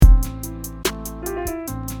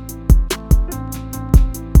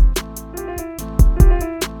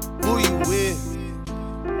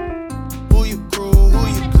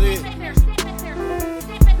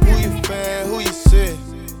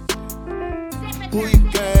Who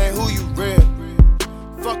you gang, who you real?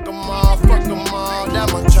 Fuck them all,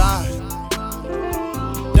 that my tribe.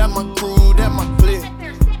 That my crew, that my clique.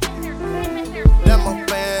 That my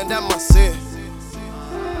band, that my set.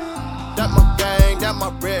 That my gang, that my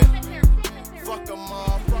red. Fuck them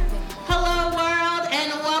all, Hello world,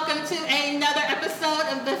 and welcome to another episode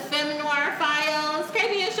of the Femme Noir Files.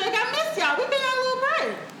 KB and Shug, I missed y'all. We've been on a little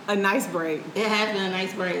break. A nice break. It has been a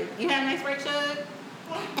nice break. You had a nice break, Shug?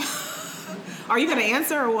 Are you gonna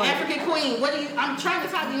answer or what? African Queen, what do you? I'm trying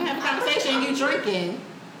to talk to you and have a conversation. You drinking?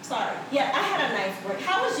 Sorry. Yeah, I had a nice break.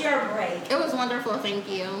 How was your break? It was wonderful, thank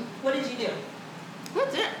you. What did you do?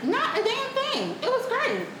 Not a damn thing. It was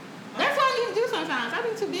great. That's what I need to do sometimes. I've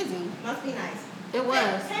been too busy. Must be nice. It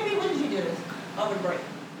was. Tammy, what did you do over break?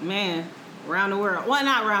 Man, around the world. Well,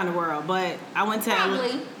 not around the world, but I went to.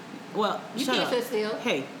 Probably. Well, You shut can't up. sit still.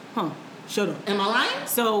 Hey, shut up. Am I lying?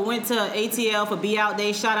 So went to ATL for Be Out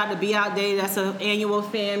Day. Shout out to Be Out Day. That's an annual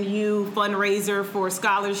FAMU fundraiser for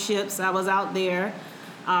scholarships. I was out there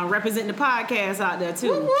representing the podcast out there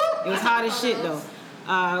too. Woo, woo. It was hot as shit though.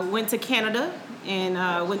 Went to Canada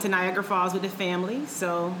and went to Niagara Falls with the family.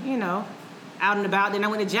 So, out and about. Then I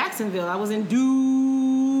went to Jacksonville. I was in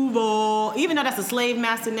Duval. Even though that's a slave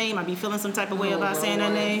master name, I be feeling some type of way about saying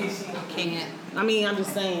that name. I can't. I mean, I'm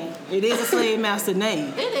just saying. It is a slave master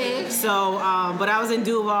name. It is. So, but I was in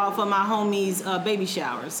Duval for my homie's baby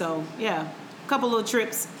shower. So, yeah, a couple little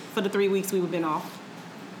trips for the 3 weeks we've been off.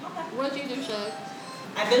 Okay. What'd you do, Shug?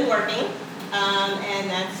 I've been working, and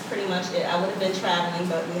that's pretty much it. I would have been traveling,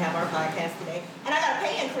 but we have our podcast today. And I got a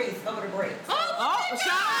pay increase over the break. Oh,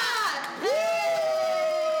 shout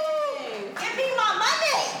Give me my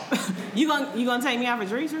money! You gonna take me out for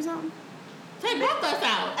drinks or something? Take both us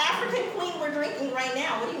out. African Queen, we're drinking right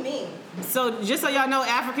now. What do you mean? So, just so y'all know,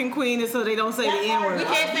 African Queen is so they don't say That's the our- N-word. We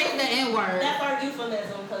can't say the N-word. That's our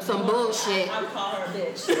euphemism. Some bullshit. I would call her a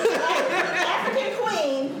bitch. African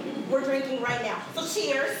Queen, we're drinking right now. So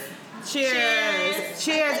cheers.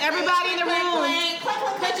 Cheers. Everybody in the room.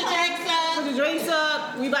 Put your drinks up. Put your drinks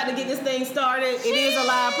up. We about to get this thing started. It is a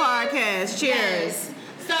live podcast. Cheers. Yes.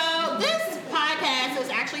 So this podcast is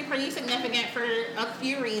actually pretty significant for a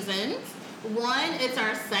few reasons. One, it's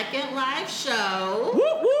our second live show.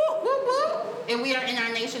 Whoop, whoop. Whoop, whoop. And we are in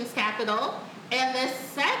our nation's capital. And the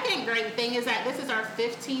second great thing is that this is our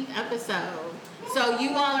 15th episode. So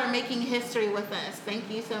you all are making history with us. Thank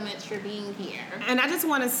you so much for being here. And I just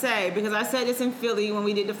want to say, because I said this in Philly when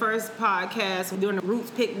we did the first podcast during the Roots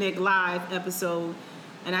Picnic live episode,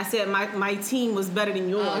 and I said my team was better than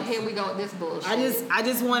yours. Oh, here we go with this bullshit. I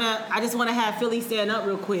just wanna have Philly stand up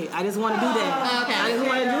real quick. I just want to do that. Okay. I just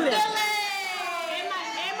want to do that. Philly!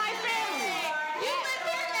 And my family. You live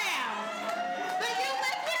here now. But you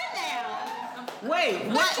live here now. Wait,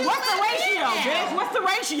 what's the ratio, bitch? What's the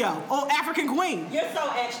ratio? Oh, African Queen. You're so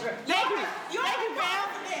extra. Thank you. You're Thank you, fam.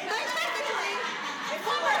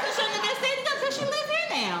 One person shouldn't have been standing up because she lives here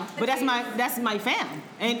now. But that's my fam,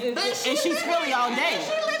 and But she's live Philly here. all And day.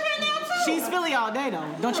 she live here now too. She's Philly all day though.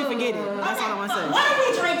 Don't you forget it. That's all I want to say. What are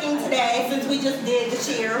we drinking today since we just did the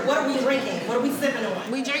cheer? What are we drinking? What are we sipping on?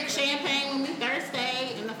 We drink champagne when we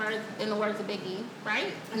thirsty, in the words of Biggie,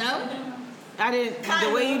 right? No? I didn't.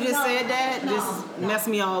 The way you just said that just messed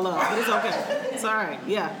me all up. But it's okay. It's all right.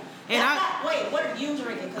 Yeah. And Wait, what are you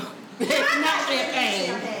drinking? It's not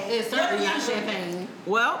champagne. It's certainly not champagne.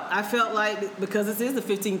 I felt like because this is the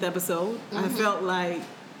 15th episode, I felt like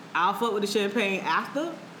I'll fuck with the champagne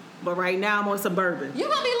after. But right now I'm on some bourbon. You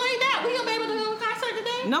gonna be laid out? We gonna be able to do a concert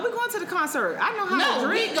today? No, we're going to the concert. I know how to No,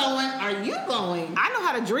 drink. we going. Are you going? I know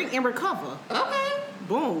how to drink and recover. Okay,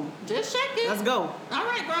 Boom. just checking. Let's go. All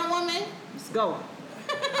right, grown woman. Let's go.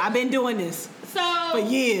 I've been doing this So for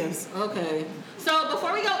years. Okay. So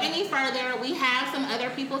before we go any further, we have some other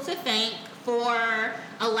people to thank for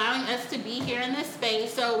allowing us to be here in this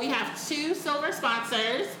space. So we have 2 silver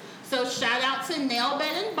sponsors. So shout out to Nail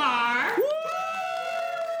Bed and Bar,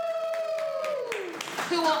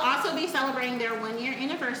 who will also be celebrating their 1-year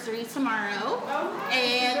anniversary tomorrow.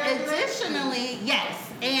 And additionally,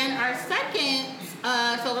 and our second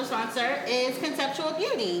silver sponsor is Conceptual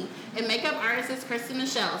Beauty, and makeup artist is Kristen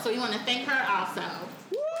Michelle. So we want to thank her also.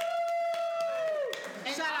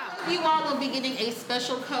 And you all will be getting a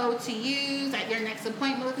special code to use at your next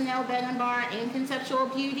appointment with Nail Bed and Bar and Conceptual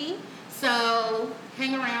Beauty. So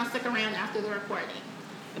hang around, stick around after the recording.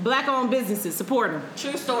 Black-owned businesses, support them.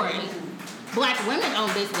 True story. Black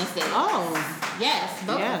women-owned businesses. Oh. Yes,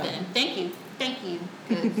 both Yeah. of them. Thank you.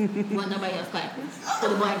 Because nobody else clapping for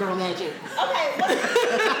the Black Girl Magic. Okay,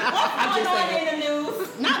 what's going on in the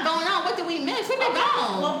news? Not going on. What did we miss? We've been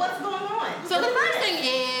gone. Well, what's going on? So the first thing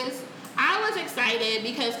is, I was excited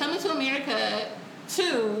because Coming to America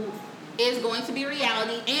 2 is going to be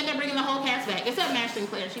reality, and they're bringing the whole cast back, except Mash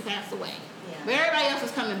Sinclair. She passed away. Yeah. But everybody else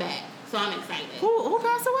is coming back, so I'm excited. Who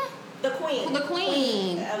passed away? The Queen. The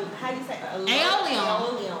Queen. How do you say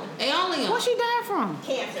Aeolian. What she died from?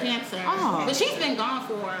 Cancer. Oh. But she's been gone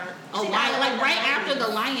for a She while, died like in right the after 90s.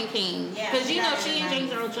 The Lion King. Yeah, Because she you know died in she the and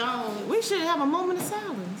James 90s. Earl Jones. We should have a moment of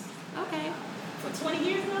silence. Okay. For 20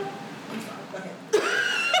 years now? I'm sorry. Go ahead.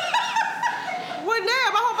 Well, damn,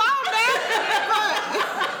 I hope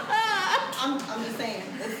I'm just saying.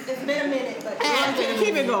 It's been a minute, but I'm dead.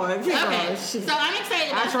 Keep it going. Keep Okay. going. Shit. So I'm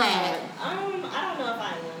excited I about tried. that. I don't know if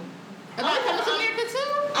I am. About Coming to America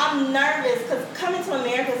too? I'm nervous because Coming to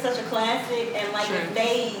America is such a classic, and like Sure. if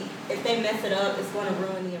they mess it up, it's going to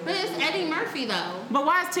ruin the But it's original. Eddie Murphy though. But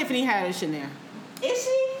why is Tiffany Haddish in there? Is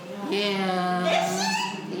she? Yeah. Is she?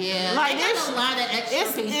 Yeah. Like, they have it's- a lot of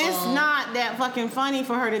extra people. It's not that fucking funny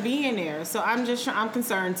for her to be in there. So I'm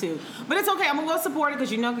concerned too. But it's okay. I'm gonna go support it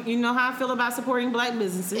because you know how I feel about supporting black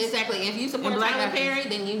businesses. Exactly. If you support And black Tyler actors. Perry,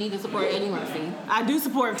 then you need to support Eddie Murphy. I do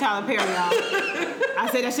support Tyler Perry, y'all. I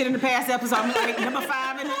said that shit in the past episode. I'm like number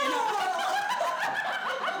 5 in the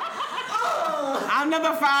I'm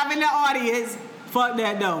number 5 in the audience. Fuck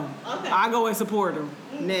that though. Okay. I go and support him.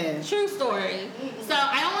 Nah. True story. So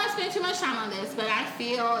I don't want to spend too much time on this, but I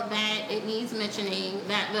feel that it needs mentioning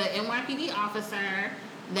that the NYPD officer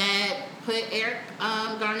that put Eric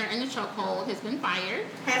Garner in the chokehold has been fired.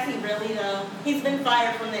 Has he really though? He's been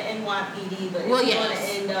fired from the NYPD, but Well, it's yes. going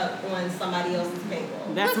to end up on somebody else's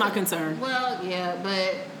payroll. That's my concern. Well, yeah,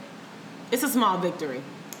 but It's a small victory.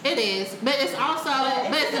 it is. But it's also,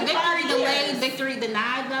 But but it's a been victory 5 delayed, years. victory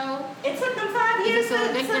denied though. It took them 5 Is it years still a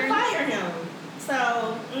to victory? fire him.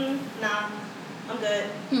 So, nah, I'm good.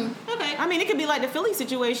 Okay. I mean, it could be like the Philly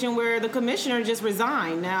situation where the commissioner just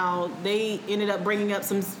resigned. Now, they ended up bringing up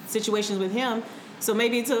some situations with him. So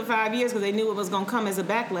maybe it took 5 years because they knew it was going to come as a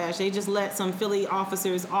backlash. They just let some Philly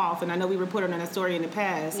officers off. And I know we reported on that story in the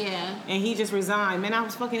past. Yeah. And he just resigned. Man, I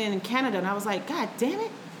was fucking in Canada and I was like, God damn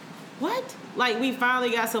it. What? Like, we finally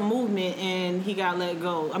got some movement and he got let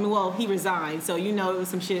go. I mean, well, he resigned. So, you know, it was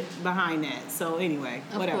some shit behind that. So, anyway,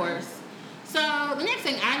 whatever. Of course. So the next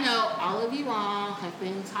thing I know, all of you all have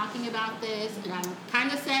been talking about this, and I'm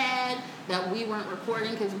kind of sad that we weren't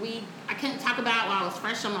recording because I couldn't talk about while it was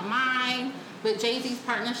fresh on my mind. But Jay-Z's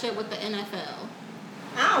partnership with the NFL.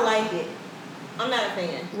 I don't like it. I'm not a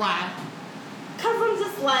fan. Why? Cause I'm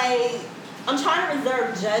just like, I'm trying to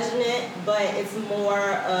reserve judgment, but it's more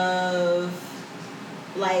of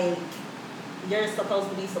like, you're supposed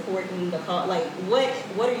to be supporting the cause. Like, what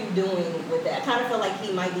are you doing with that? I kind of feel like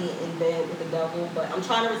he might be in bed with the devil, but I'm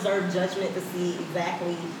trying to reserve judgment to see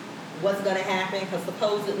exactly what's going to happen, because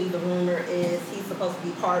supposedly the rumor is he's supposed to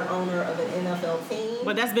be part owner of an NFL team.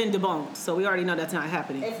 But that's been debunked. So, we already know that's not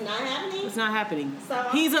happening. It's not happening? It's not happening. So-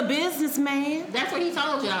 He's a businessman. That's what he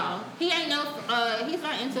told y'all. He ain't he's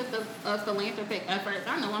not into the philanthropic efforts.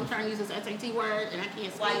 I know I'm trying to use this SAT word, and I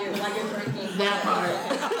can't speak. While you're drinking. That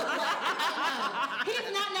part.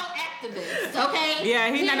 He's not no activist, okay?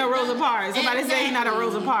 Yeah, he's not no Rosa Parks. Somebody say he's not a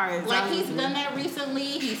Rosa Parks. Like, he's done that recently.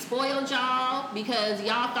 He spoiled y'all because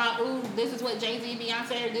y'all thought, ooh, this is what Jay-Z and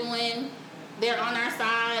Beyonce are doing. They're on our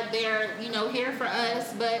side. They're, here for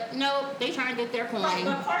us. But no, they trying to get their coin. Like,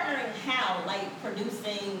 but partnering how? Like,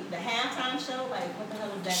 producing the halftime show? Like, what the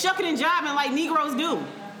hell is that? Shucking and jiving like Negroes do.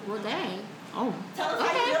 Well, dang. Oh. Tell us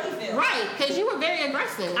how you really feel. Right, because you were very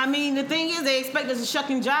aggressive. I mean, the thing is, they expect us to shuck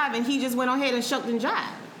and jive, and he just went ahead and shucked and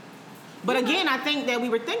jived. But again, I think that we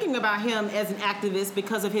were thinking about him as an activist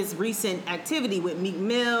because of his recent activity with Meek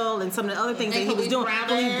Mill and some of the other things And that he was Khalif doing. Browder.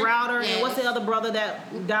 Khalif Browder, Yes. and what's the other brother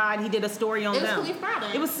that died? He did a story on It was them. Khalif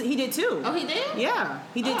Browder. He did too. Oh, he did? Yeah,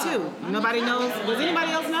 he did Oh, too. I'm Nobody not- knows. Does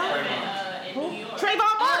anybody else know? Trayvon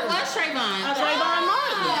Oh, Martin. it was Trayvon. Trayvon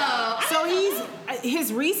Martin. Oh, I So didn't know.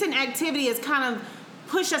 his recent activity has kind of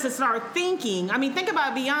pushed us to start thinking. I mean, think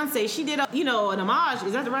about Beyonce. She did an homage.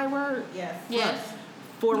 Is that the right word? Yes. Yes.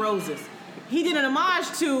 4 Roses. He did an homage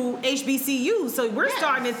to HBCU. So we're Yes.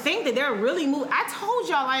 starting to think that they're really moving. I told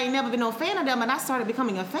y'all I ain't never been no fan of them, and I started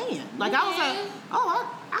becoming a fan. Like, I was like, Okay. oh,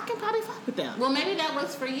 I can probably fuck with them. Well, maybe that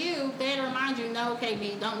was for you. They had to remind you, no,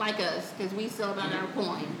 KB, don't like us because we still about our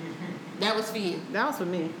coin. That was for you. That was for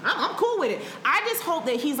me. I'm cool with it. I just hope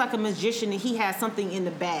that he's like a magician and he has something in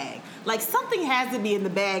the bag. Like, something has to be in the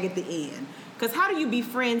bag at the end. Because how do you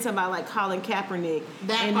befriend somebody like Colin Kaepernick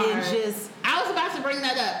That and part. then just... I was about to bring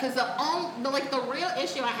that up because the real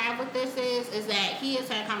issue I have with this is that he has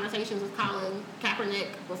had conversations with Colin Kaepernick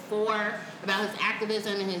before about his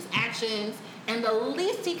activism and his actions, and the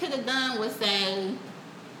least he could have done was say,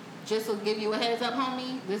 just to give you a heads up,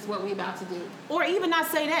 homie, this is what we about to do. Or even not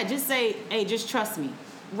say that. Just say, hey, just trust me.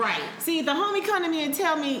 Right. See, if the homie come to me and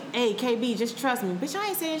tell me, hey, KB, just trust me. Bitch, I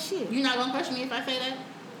ain't saying shit. You not gonna question me if I say that?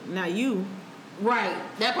 Now you. Right.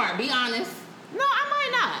 That part. Be honest. No, I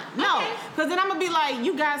might not. No. Okay. Because then I'm going to be like,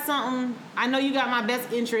 you got something. I know you got my best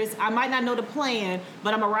interest. I might not know the plan,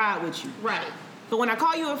 but I'm going to ride with you. Right. But when I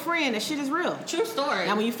call you a friend, that shit is real. True story.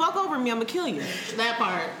 Now, when you fuck over me, I'm going to kill you. That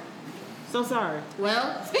part. So sorry.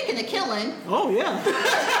 Well, speaking of killing, Oh, yeah.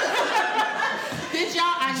 did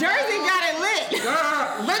y'all... Jersey got it lit.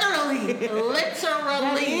 Girl, literally.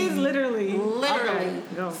 That is literally. Literally. Okay,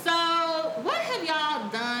 go. So, what have y'all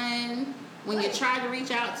done when you tried to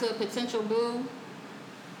reach out to a potential boo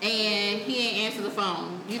and he ain't answer the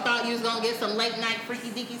phone? You thought you was going to get some late night freaky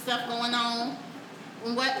deaky stuff going on?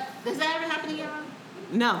 What? Does that ever happen to y'all?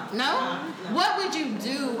 No. No? No. What would you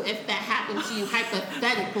do if that happened to you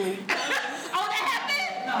hypothetically? Oh, that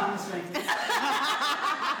happened? No, I'm just making.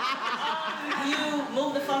 You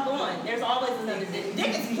move the fuck on. There's always another dick.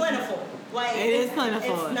 Dick is plentiful. Like It is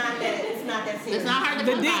plentiful. It's not that. It's not that serious. It's not hard to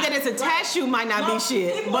The come dick by. that is attached to might not be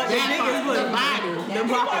shit, People but the are- dick That is part, plentiful. the body. The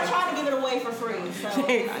People are body. trying to give it away for free. So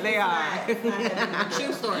They are. It's not that big.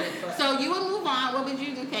 True story. So you would move on. What would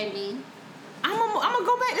you do, KB? I'm gonna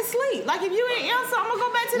go back to sleep. Like, if you ain't answer, I'm gonna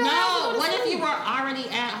go back to the house. and No. go to What if sleep. you were already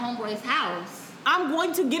at homeboy's house? I'm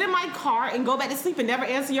going to get in my car and go back to sleep and never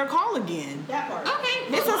answer your call again. That part. Okay.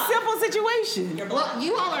 It's a simple situation. You're Well, blocked.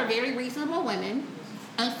 you all are very reasonable women.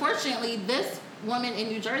 Unfortunately, this woman in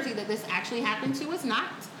New Jersey that this actually happened to is not,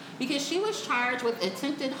 because she was charged with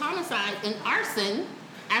attempted homicide and arson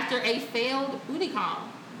after a failed booty call.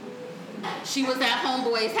 She was at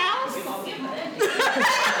homeboy's house.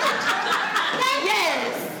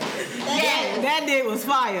 Yes. Yes. That dick was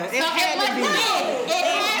fire. It So had to be. It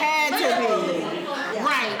had to Had to be. Yeah.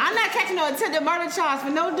 Right. I'm not catching no attempted murder charge for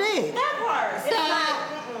no dick. That part. It's So- not.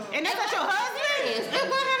 And that's not your husband? Yes, it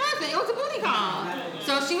was her husband. It was a booty call.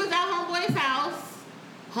 So she was at homeboy's house.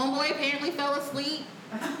 Homeboy apparently fell asleep.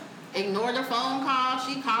 Ignored the phone call.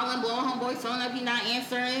 She calling, blowing homeboy's phone up. He not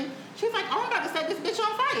answering. She's like, "Oh, I'm about to set this bitch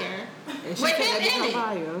on fire." And she With set him that dick in on it.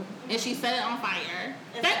 fire. And she set it on fire.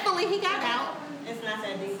 Thankfully, he got out. It's not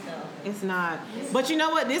that deep though. It's not. But you know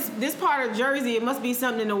what? This part of Jersey, it must be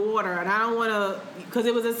something in the water. And I don't want to, because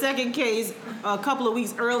it was a second case a couple of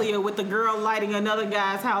weeks earlier with the girl lighting another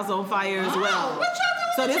guy's house on fire as well. Oh, what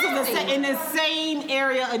y'all So doing this in was Jersey? in the same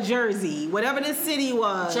area of Jersey, whatever the city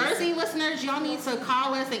was. Jersey listeners, y'all need to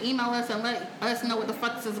call us and email us and let us know what the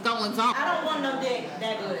fuck is going on. I don't want no dick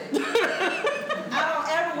that good. I don't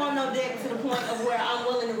ever want no dick to the point of where I'm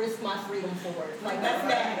willing to risk my freedom for it. Like that's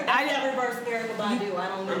that reverse Erykah Badu. I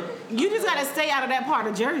don't need it. You just got to stay out of that part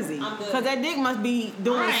of Jersey. I'm good. Because that dick must be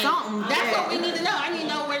doing Right. something. That's that- what we need to know. I need to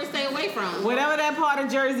know where to stay away from. Whatever that part of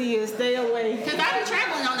Jersey is, stay away. Because I be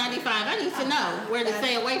traveling on 95. I need to know where to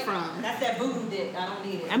stay away from. That's that voodoo dick. I don't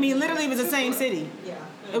need it. I mean, literally, it was the same city. Yeah.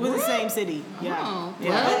 It was the same city. Yeah. Oh,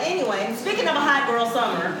 Yeah. But anyway, speaking of a hot girl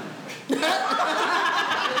summer,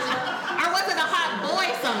 Or was it a hot boy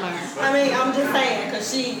summer? I mean, I'm just saying, because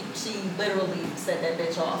she literally set that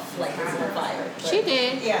bitch off like it's on fire. But- She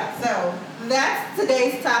did. Yeah, so that's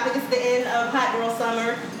today's topic. It's the end of hot girl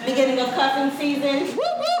summer, beginning of cuffing season. Whoop,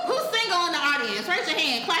 whoop. Who's single in the audience? Raise your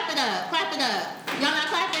hand. Clap it up. Clap it up. Y'all not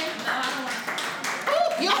clapping?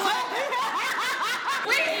 Ooh, y'all.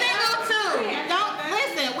 We single too. Don't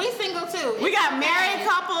listen. We single too. We got married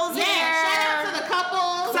couples Yeah. here. Shout out to the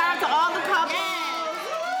couples. Shout out to all the couples. Yeah.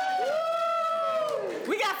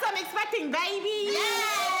 We got some expecting babies.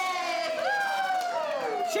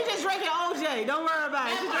 She just drinking OJ. Don't worry about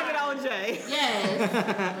it. She's drinking OJ.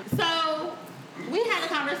 Yes. So we had a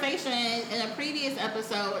conversation in a previous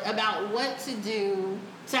episode about what to do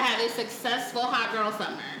to have a successful hot girl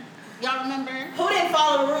summer. Y'all remember? Who didn't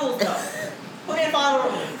follow the rules though? Who didn't follow the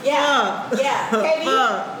rules? Yeah, yeah. KB,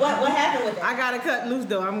 what happened with I that? got to cut loose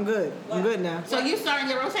though. I'm good. I'm good now. So you starting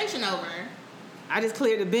your rotation over. I just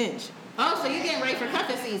cleared the bench. Oh, so you getting ready for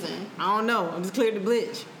cuffing season. I don't know. I'm just cleared the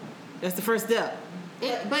bench. That's the first step.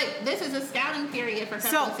 But this is a scouting period for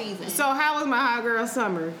So, cuffing season. so how was my hot girl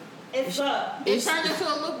summer? It's up. it turned into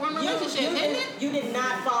a lukewarm relationship, didn't it? You did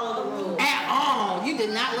not follow the rules. At all. You did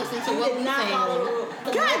not listen to You what did we not said. follow the rules.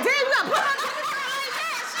 God damn, we got put on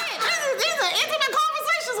shit. These are intimate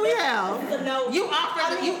conversations we have. It's a no. You offered. I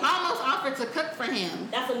mean, You almost offered to cook for him.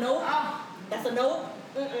 That's a no. That's a no.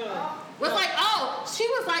 Was like, oh, she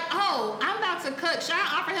was like, oh, I'm about to cook. Should I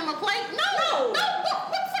offer him a plate? No. No. What the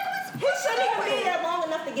fuck He shouldn't even be there long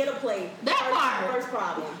enough to get a plate. That part. First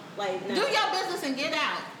problem. Like, no. Do your business and get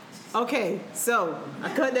out. Okay, so I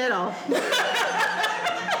cut that off.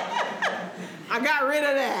 I got rid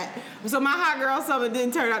of that. So my hot girl summer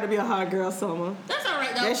didn't turn out to be a hot girl summer. That's all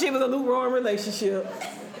right though. That shit was a lukewarm relationship.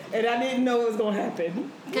 And I didn't know it was gonna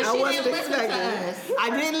happen. Because I she wasn't didn't listen to expecting us. it. I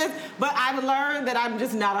didn't listen, but I've learned that I'm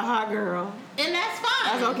just not a hot girl. And that's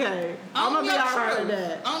fine. That's okay. I'm gonna be alright with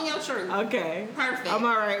that. Own your truth. Okay. Perfect. I'm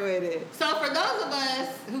alright with it. So for those of us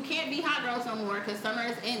who can't be hot girls no more because summer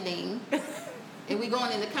is ending and we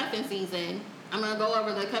going into cuffing season, I'm gonna go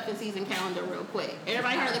over the cuffing season calendar real quick.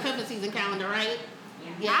 Everybody heard of the cuffing season calendar, right?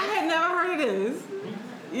 Yeah. I had never heard of this.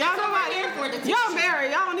 Y'all know about here for this? the Y'all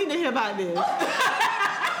married. Y'all don't need to hear about this.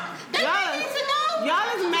 Y'all need to know. Y'all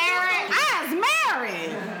is married. I is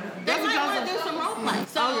married. They might want to do some role play.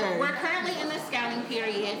 So Okay. we're currently in the scouting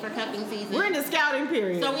period for cuffing season. We're in the scouting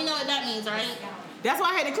period. So we know what that means, right? That's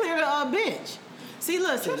why I had to clear the bench. See,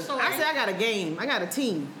 listen, True story. I said I got a game. I got a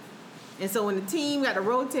team. And so when the team got to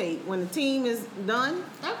rotate, when the team is done,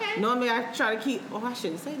 Okay. normally I try to keep, I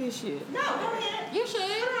shouldn't say this shit. No, go ahead. You should.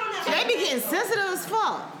 They be getting sensitive as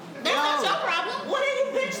fuck. That's not your problem. What do you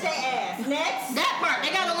bitch they ass? Next. That part,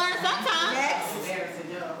 they gotta learn sometime. Next.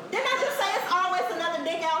 Didn't I just say it's always another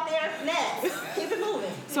dick out there? Next. Keep it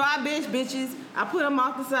moving. So I bench bitches. I put them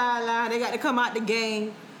off the sideline. They got to come out the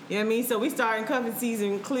game. You know what I mean? So we starting cuffing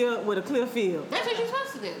season clear with a clear field. That's what you're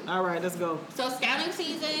supposed to do. All right, let's go. So scouting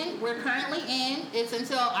season, we're currently in. It's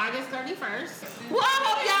until August 31st. Well, I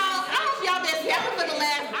hope y'all been scouting for the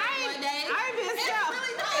last 1 day. I ain't been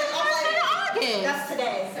scouting. It's really not August. That's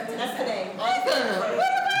today. That's today.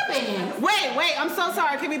 Nigga, what happened? Wait, I'm so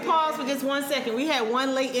sorry. Can we pause for just 1 second? We had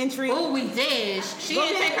one late entry. Oh, we did. She Go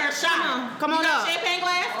didn't ahead. take her shot. Come on You got up. champagne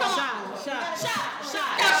glass? Come on. Shot.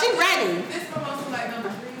 Yeah, she ready. This promotion like number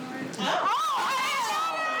 3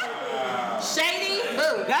 already? Shady.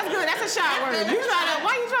 Boo. That's good. That's a shot word.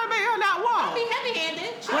 Why you trying to make her not Be walk? heavy-handed.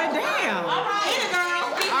 Well, damn. All right. Get it, girl.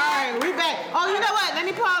 All right, we back. Oh, you know what? Let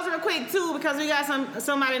me pause real quick too, because we got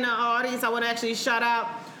somebody in the audience I want to actually shout out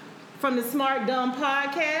from the Smart Dumb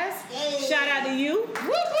Podcast. Hey. Shout out to you. Whoop,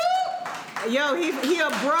 whoop. Yo, he a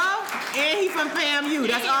bruh and he from FAMU.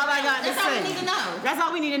 That's all I got to That's all say. we need to know. That's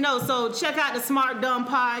all we need to know. So check out the Smart Dumb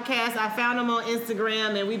Podcast. I found them on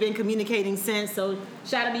Instagram and we've been communicating since. So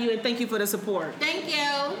shout out to you and thank you for the support. Thank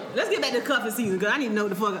you. Let's get back to cuffing season because I need to know what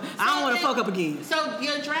the fuck. I don't want to fuck up again. So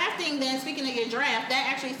your drafting then, speaking of your draft, that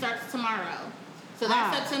actually starts tomorrow. So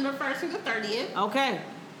that's Ah. September 1st through the 30th. Okay,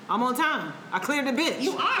 I'm on time. I cleared the bench.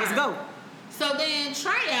 You are. Let's go. So then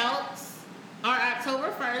tryouts are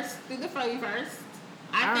October 1st through the 31st.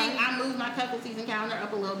 I All think right. I moved my cuffing season calendar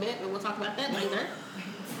up a little bit, but we'll talk about that later.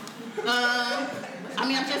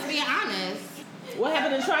 I'm just being honest. What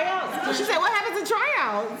happened in tryouts? She said, what happened to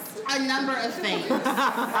tryouts? A number of things. Do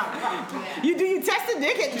you test the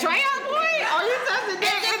dick at the tryout point? Or you test the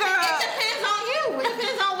dick in It depends on you. It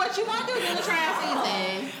depends on what you want to do during the tryout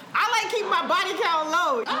season. I like keep my body count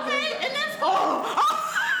low. Okay, and that's cool.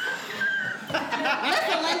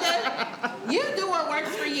 Listen, Linda, you do what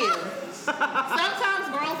works for you. Sometimes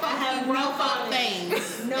grown folks do grown folk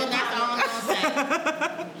things. And that's all I'm gonna say.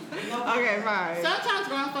 Okay, fine. Sometimes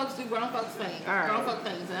grown folks do grown folks things. All right. Grown folk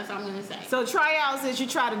things, and that's all I'm gonna say. So tryouts is you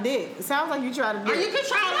try to dick. It sounds like you try to Or you dick. can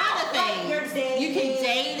try a lot of Like things. you're dating. You can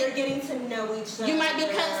date. You're getting to know each other. You might be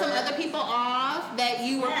cutting some other people off that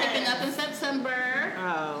you were picking up in September.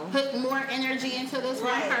 Oh. Put more energy into this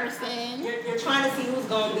Right. one person. You're trying to see who's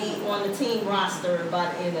going to be on the team roster by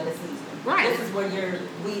the end of the season. Right. This is where you're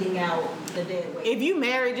weeding out the dead weight. If you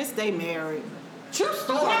married, just stay married. True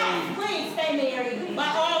story. Yes, please stay married. By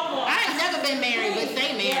all means. I ain't never been married, but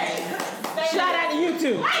stay married. Shout out to you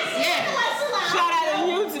two. Yeah. Shout out to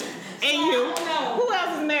you two. And you. No. Who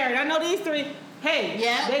else is married? I know these three. Hey,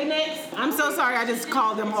 Yeah. they next. I'm so sorry. I just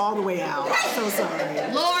called them all the way out. So sorry.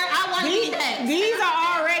 Lord, I want to be These, next. these are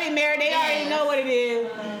already married. They already know what it is.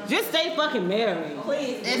 Just stay fucking married.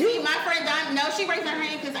 Please. And see, my friend Don, no, she raised her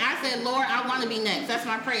hand because I said, Lord, I want to be next. That's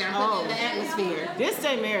my prayer. I'm putting it in the atmosphere. Just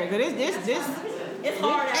stay married. Cause this It's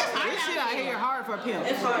hard out It's here. hard shit out here hard for a pimp.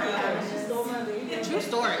 It's hard out here. True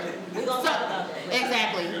story. We're going to talk about that.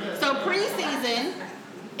 Exactly. So preseason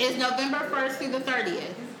is November 1st through the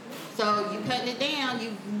 30th. So you cutting it down.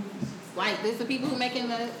 You like this is the people who making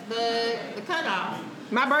the cutoff.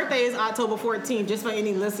 My birthday is October 14th, just for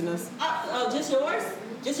any listeners. Oh, just yours?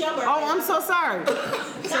 Just your birthday? Oh, I'm so sorry. So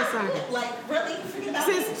sorry. Like, really? Forget about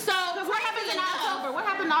Sis, it. So what happened in October? What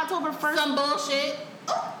happened October 1st? Some bullshit.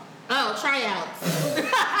 Oh, tryouts.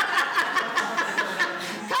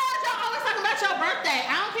 Cause y'all always talking about your birthday. I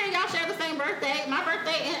don't care. Y'all share the same birthday. My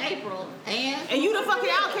birthday in April. And you the fucking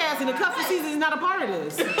outcast, and the cuffing season is not a part of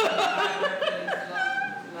this.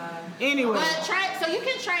 Anyway. But so you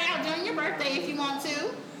can try out during your birthday if you want to.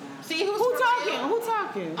 See who's Who for talking? real. Who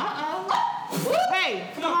talking? Uh-oh. Hey,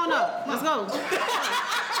 come on up. Let's go.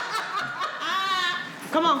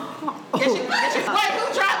 Come on. Wait, who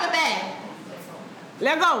dropped the bag?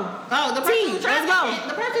 Let's go. Oh, the person T, who dropped let's the go. bag.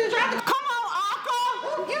 The person who dropped the Come on,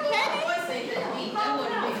 Uncle. You ready?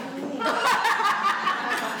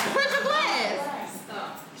 Where's your glass?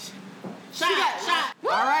 Shot.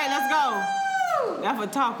 All right, let's go. That's for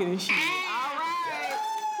talking and shit. All right.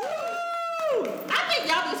 I think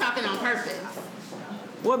y'all be talking on purpose.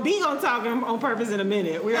 Well, B gonna talk on purpose in a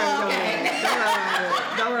minute. We already know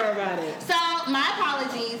that. Don't worry about it. So, my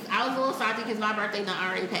apologies. I was a little salty because my birthday done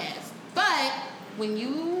already passed. But when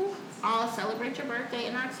you all celebrate your birthday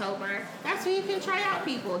in October, that's when you can try out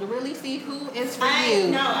people to really see who is for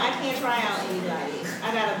you. No, I can't try out anybody.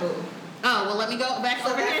 I got a boo. Oh, well, let me go back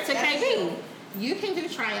over here to KB. You can do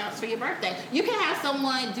tryouts for your birthday. You can have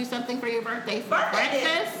someone do something for your birthday for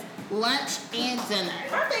breakfast, lunch, and dinner.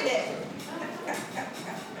 Birthday day.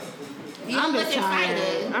 You I'm look just tired.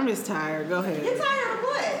 excited. I'm just tired. Go ahead. You tired of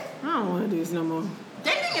what? I don't want to do this no more.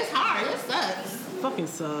 Dating is hard. It sucks. Fucking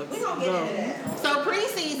sucks. We gonna get into that. So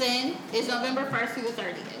preseason is November 1st through the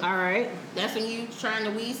 30th. All right. That's when you trying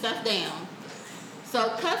to weed stuff down.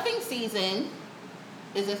 So cuffing season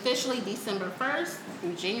is officially December 1st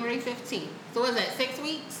through January 15th. So what is that, 6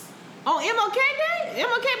 weeks? Oh, MLK Day?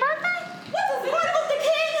 MLK birthday? What does Martin Luther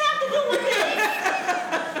King have to do with this?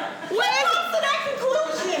 What comes to that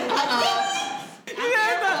conclusion? I'm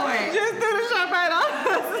here for it. Just threw the shot right on.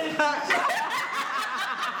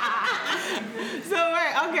 So,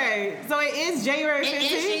 wait, okay. So it is January 15th?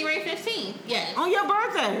 It is January 15th, yes. On your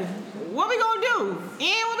birthday. What we gonna do?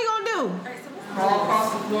 Ian, what we gonna do? All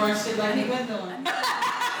across the floor and shit like he been doing.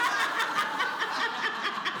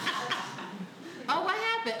 Oh, what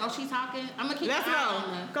happened? Oh, she's talking? I'm going to keep Let's an eye go. on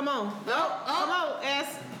her. Come on. Come on,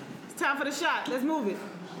 S. It's time for the shot. Let's move it.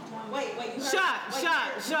 Wait, you heard Shot.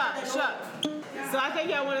 So I think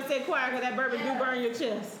y'all want to stay quiet because that bourbon do burn your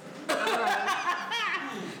chest.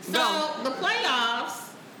 So the playoffs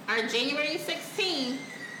are January 16th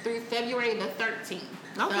through February the 13th.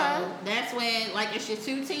 Okay. So that's when, like, it's your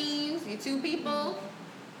two teams, your two people.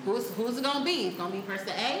 Who's it gonna be? It's gonna be person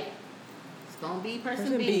A. It's gonna be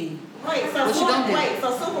person B. Wait, What you gonna do?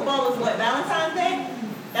 so Super Bowl is what, Valentine's Day?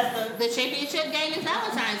 That's The championship game is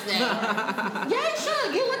Valentine's Day. Yeah,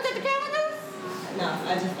 sure. You looked at the calendar?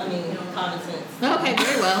 I mean, common sense. Okay,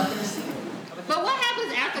 very well. But what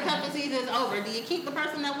happens after cuffing season is over? Do you keep the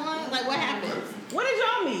person that won? Like, what happens? When did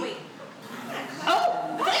y'all meet?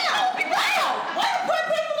 Oh, damn! Wow! Way to put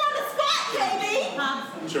people on the spot, KB!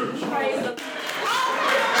 Church. She like,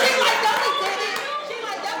 no, we did it. She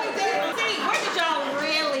like, no, we did it. See, where did y'all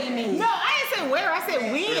really meet? No, I didn't say where. I said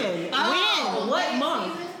when. Oh. When? What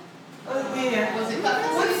month?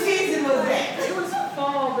 What season was that? It was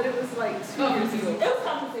fall, but it was like 2 years ago. It was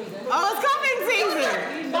cuffing season. Oh, it's cuffing season.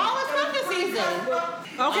 Fall is cuffing season.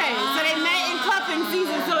 Okay, so they met in cuffing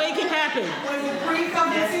season so it can happen. Was it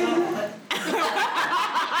pre-cuffing season?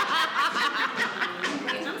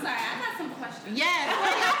 I'm sorry, I got some questions. Yes,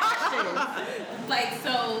 what are your questions? Like,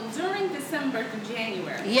 so during December through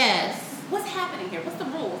January, Yes. what's happening here? What's the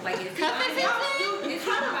rules? Like, is he Cuffing buying season? me- is he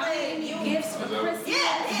buying me gifts for Christmas?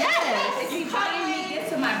 Yes. Is he buying me gifts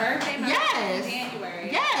for my birthday? My Yes. birthday in January.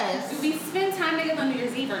 Yes. Do we spend time together on New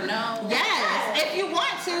Year's Eve or no? Yes. If you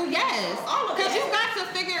want to, yes. Because you got to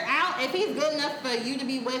figure out if he's good enough for you to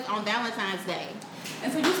be with on Valentine's Day.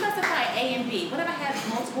 And so you specify A and B. What if I have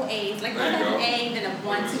multiple A's? Like, what if I have an A, then a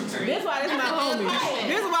 1, 2, 3? This is why that's my That's a good homie. question.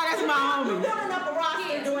 This is why that's my homie. Building up a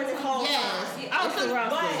roster during this whole Yes. time. Oh, It's so, the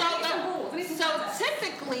roster. so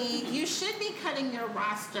typically, you should be cutting your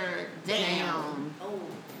roster down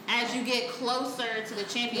as you get closer to the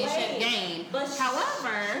championship game. But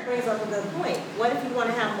However, brings up a good point. What if you want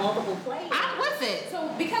to have multiple players? I'm with it. So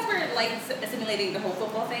because we're like simulating the whole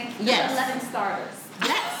football thing, Yes. there's 11 starters.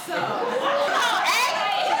 Yes. So Come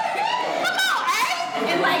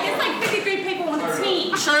and like it's like 53 people on the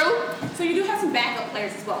team. on, True. So you do have some backup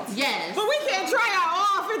players as well. Yes. But we can't try out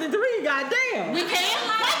all 53, goddamn. We can.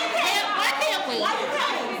 Why can't we? There's a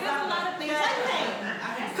lot of things.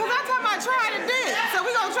 Because I talking about trying to dip. So we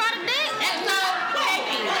gonna try to dip? And so,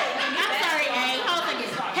 KB, I'm sorry, A. Hold on a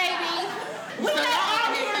second. KB, We're so not y'all out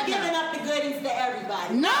are here something giving else. up the goodies to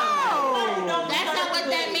everybody. No. No. That's not what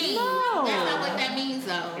that means. No. That's not what that means,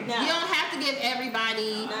 though. No. You don't have to give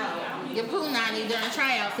everybody your punani during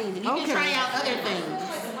tryout season. You Okay. can try out other things.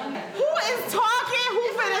 Who is talking? Who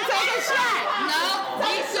finna take a shot? No,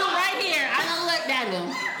 these two right here. I done looked at them.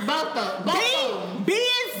 Both of them. B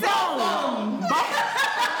and so.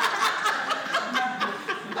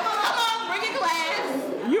 Come on, bring your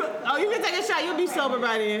glass. You can take a shot. You'll be sober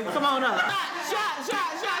by then. Come on up. Shot.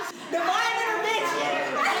 Divide it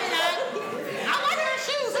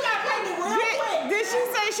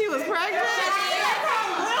was pregnant?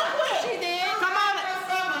 Real quick. She did. Come on. I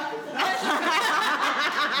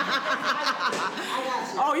got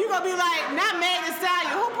you. Oh, you gonna be like, not Meg Thee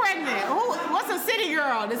Stallion. Who pregnant? What's a city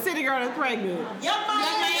girl? The city girl that's pregnant. Young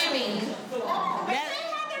Miami. That-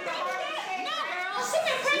 She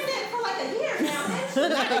been pregnant for like a year now.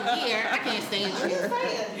 Not a year. I can't stand you.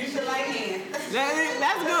 You should like him.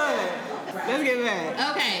 that's good. Let's get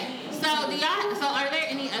back. Okay. So are there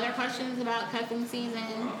any other questions about cuffing season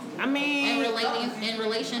I and mean, in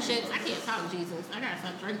relationships? I can't talk, Jesus. I gotta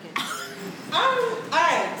stop drinking.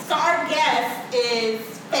 Alright, so our guest is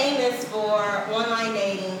famous for online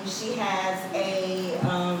dating. She has a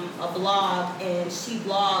blog and she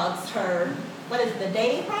blogs her, what is it, the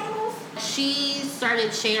dating chronicles? She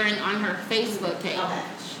started sharing on her Facebook page. Okay.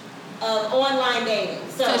 Of online dating.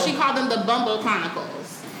 So she called them the Bumble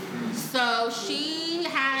Chronicles. So she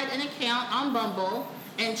had an account on Bumble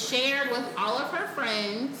and shared with all of her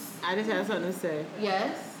friends. I just have something to say.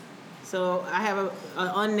 Yes. So I have an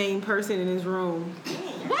unnamed person in this room.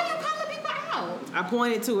 Why you calling people out? I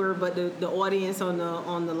pointed to her, but the audience on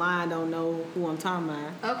the line don't know who I'm talking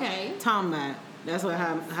about. Okay. That's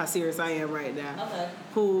how serious I am right now. Okay.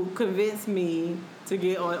 Who convinced me to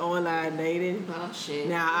get on online dating. Oh shit.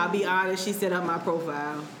 Now, I'll be honest, she set up my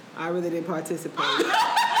profile. I really didn't participate. No.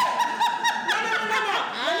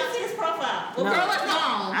 Let me see his profile. Well, No. girl, it's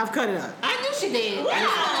long. I've cut it up. I knew she did. Wow. I knew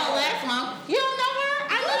she don't last long. You don't know her?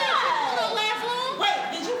 I knew that she don't last long. Wait,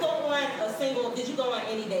 did you go on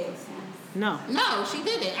any dates? No. No, she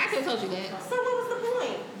didn't. I could have told you that. So what was the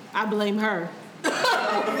point? I blame her.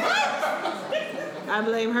 I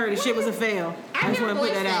blame her. The shit was a fail. I just hear want to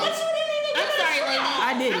put that voices. out. But you didn't even I'm sorry, ladies. I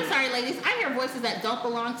did I'm it. sorry, ladies. I hear voices that don't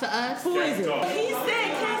belong to us. Who is it? He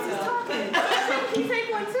said Cassie's talking. Can you say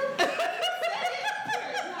one too?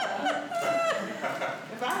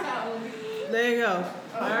 If I got one. There you go.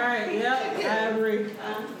 All right. Yep. I agree.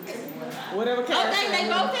 Whatever Cass Okay, they said.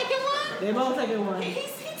 both taking one? They both taking one. He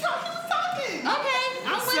was talking. Okay,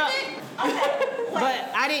 I'm with So- it. But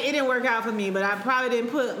it didn't work out for me. But I probably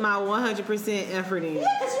didn't put my 100% effort in. Yeah,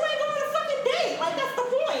 because you ain't going on a fucking date. Like, that's the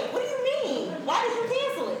point. What do you mean? Why did you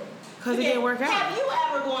cancel it? Because it didn't work out. Have you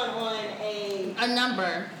ever gone on A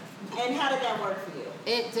number. and how did that work for you?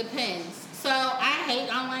 It depends. So I hate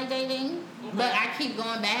online dating, but I keep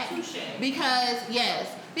going back because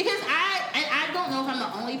I don't know if I'm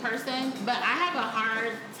the only person, but I have a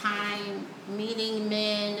hard time meeting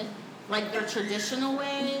men like their traditional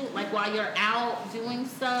way, like while you're out doing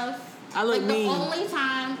stuff. I look like mean. The only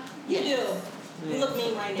time You do. Yeah. You look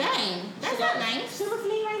mean right now. Dang, that's not nice. She looks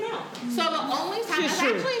mean right now. So the only time I was She's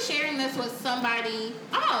true. actually sharing this with somebody.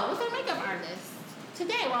 Oh, with a makeup artist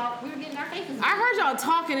today while we were getting our faces. I heard y'all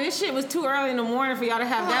talking. This shit was too early in the morning for y'all to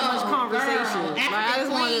have that much conversation. Like, I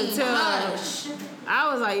just wanted to tell. I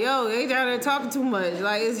was like, yo, they down there talking too much.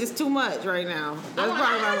 Like, it's just too much right now. That's I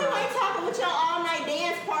probably know you my ain't talking with your all-night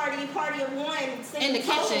dance party of one, In the singing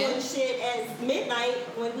solo kitchen. and shit at midnight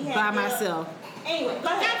when we had by the- myself. Anyway, go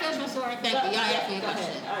ahead. That feels story. Thank you. Y'all asked me a Go ahead.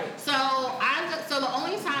 question. All right. So the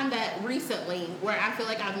only time that recently where I feel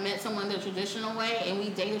like I've met someone the traditional way and we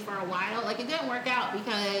dated for a while, like it didn't work out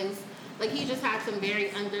because like he just had some very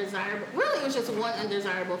undesirable. Really, it was just one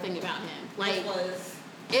undesirable thing about him. Like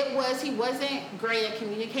he wasn't great at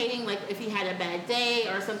communicating. Like if he had a bad day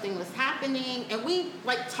or something was happening, and we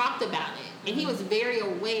like talked about it, and he was very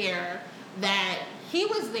aware that he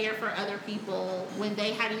was there for other people when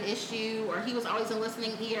they had an issue, or he was always a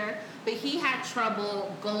listening ear, but he had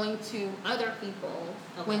trouble going to other people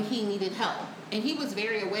when he needed help. And he was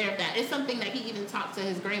very aware of that. It's something that he even talked to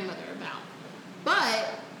his grandmother about.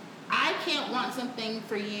 But I can't want something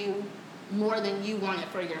for you more than you want it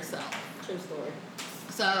for yourself. True story.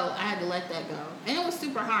 So I had to let that go. And it was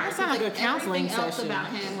super hard. That sounds like a counseling everything else session. about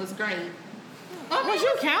him was great. Was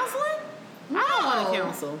you counseling? I don't want to No.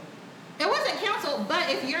 counsel. It wasn't counsel, but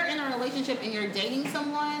if you're in a relationship and you're dating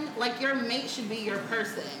someone, like your mate should be your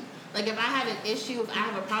person. Like if I have an issue, if I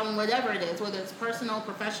have a problem, whatever it is, whether it's personal,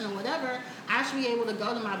 professional, whatever, I should be able to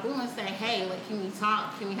go to my boo and say, hey, like, can we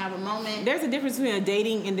talk? Can we have a moment? There's a difference between a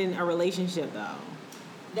dating and then a relationship, though.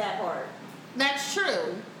 That part. That's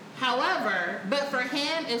true. However, but for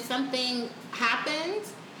him, if something happened,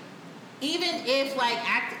 even if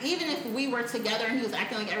we were together and he was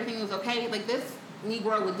acting like everything was okay, like this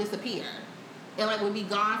Negro would disappear. It like would be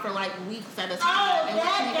gone for like weeks at a time. Oh, And that we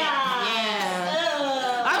couldn't guy.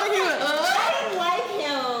 get- I think he was. I didn't like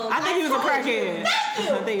him. I think he was a told you. crackhead. Thank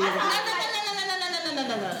you. I think he was a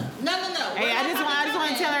No. I just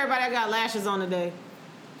want to tell everybody I got lashes on today.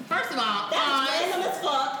 First of all, That's pause. random as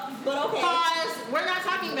fuck, but okay. Pause. we're not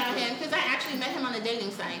talking about him because I actually met him on a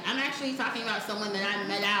dating site. I'm actually talking about someone that I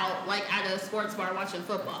met out like at a sports bar watching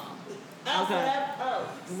football. Okay.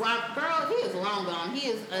 Girl, he is long gone. He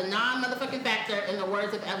is a non-motherfucking factor in the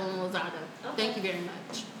words of Evelyn Lozada. Okay. Thank you very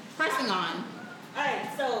much. Pressing on.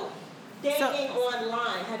 Alright, so dating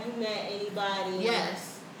online, have you met anybody?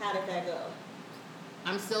 Yes. How did that go?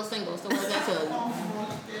 I'm still single, so what does that tell you?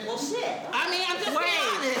 Well, shit. I mean, I'm just being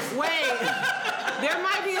honest. Wait. There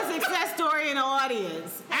might be a success story in the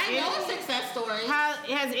audience. I know a success story.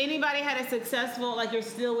 Has anybody had a successful, like you're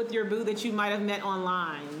still with your boo that you might have met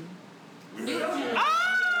online? Oh! This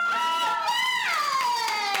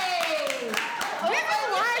is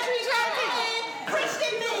why she tried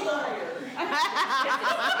Christian mingle.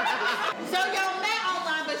 So y'all met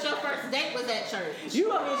online, but your first date was at church. You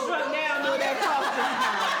gonna get struck down doing that cross just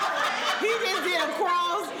now. He just did a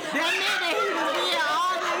cross. That meant that he was being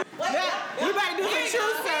all this. We about to do the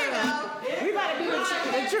true serum. We about to do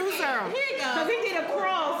the true serum. Here you go. Because he did a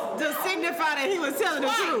cross to signify that he was telling the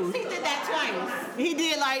truth. He did that twice. He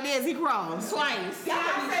did like this. He crossed. Twice. Say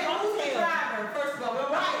Uber driver, first of all. We're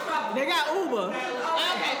right trouble. They got Uber.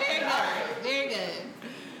 Okay, very good. Very good.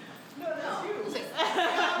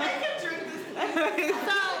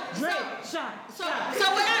 So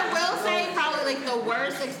what I will say, probably like the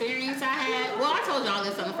worst experience I had. Well, I told y'all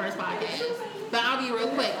this on the first podcast, but I'll be real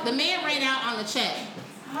quick. The man ran out on the check.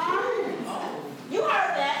 You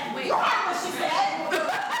heard that. You heard what she said.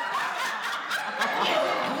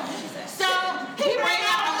 So he ran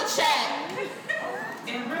out on the check.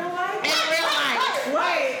 In real life? In real life.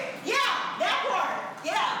 Wait. Yeah, that part.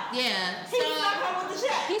 Yeah. Yeah. He stuck her with the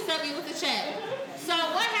check. He stuck me with the check. So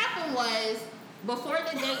what happened was, before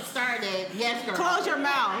the date started, yes, girl. Close your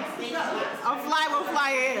mouth. A fly will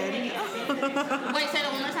fly in. Wait, say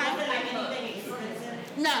that one more time.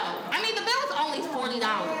 No, I mean the bill was only $40.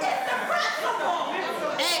 It's the principal.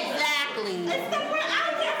 Exactly. It's the principal. I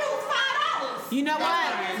don't care if it was $5. You know what?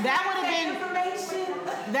 That would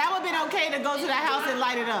have been okay to go to the house and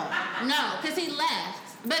light it up. No, because he left.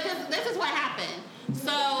 Because this is what happened.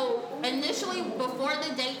 So initially, before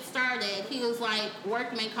the date started, he was like,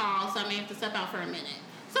 work may call, so I may have to step out for a minute.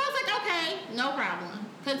 So I was like, okay, no problem.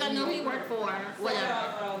 Because I knew he worked for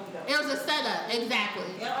whatever. It was a setup,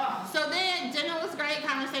 exactly. So then dinner was great,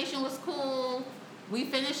 conversation was cool. We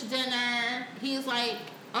finished dinner. He's like,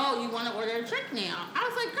 oh, you want to order a drink now? I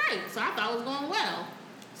was like, great. So I thought it was going well.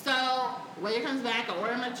 So waiter comes back, I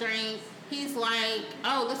order him a drink. He's like,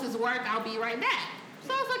 oh, this is work, I'll be right back.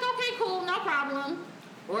 So I was like, okay, cool, no problem.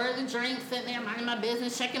 Order the drink, sitting there, minding my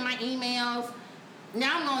business, checking my emails.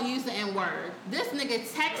 Now I'm gonna use the N-word. This nigga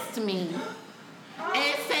texted me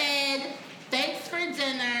and said, thanks for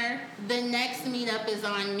dinner, the next meetup is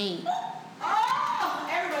on me. Oh,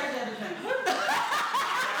 everybody's got a drink.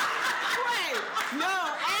 Wait,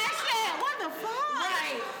 no, Ashley, what the fuck?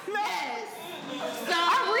 Right, yes. So,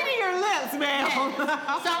 I'm reading your lips, man.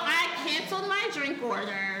 So I canceled my drink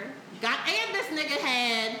order, and this nigga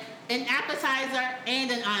had an appetizer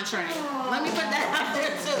and an entree. Let me put that out there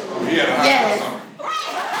too. Yeah. Yes. Before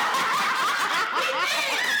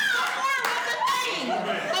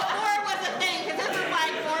it was a thing, because this was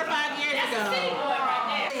like 4 or 5 years ago.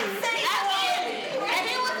 And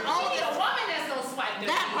it was only A woman that's gonna swipe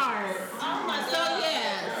that part. So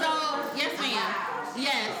yeah. So yes, ma'am.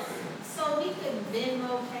 Yes. So we could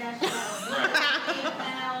Venmo, Cash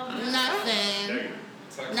Out, Nothing.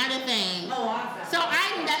 Not a thing. Oh, So I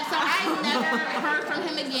never heard from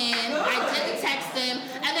him again. I didn't text him.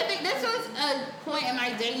 And I think this was a point in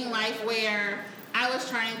my dating life where I was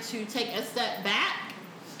trying to take a step back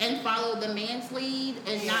and follow the man's lead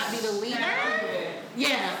and not be the leader.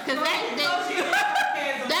 Yeah, because that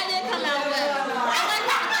didn't come out well.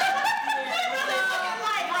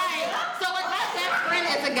 So like my best friend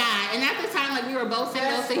is a guy, and at the time like we were both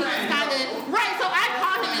single, so he was kind of right. So I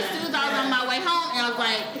called him as soon as I was on my way home, and I was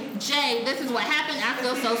like, Jay, this is what happened. I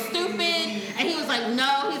feel so stupid. And he was like,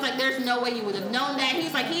 no. He's like, there's no way you would have known that.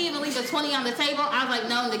 He's like, he even leave the 20 on the table. I was like,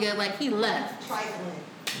 no, nigga. Like, he left. trifling.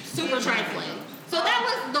 Super trifling. So that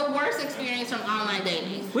was the worst experience from online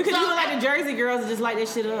dating. We could So do it like the Jersey girls and just light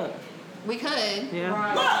this shit up. we could. Yeah.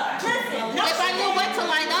 Look, listen. No, If I knew what to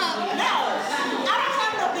line up. no, I don't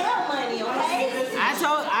have no bail money, okay?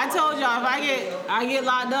 I told y'all if I get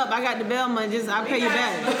locked up, I got the bail money. Just I pay you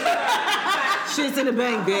back. Shit's in the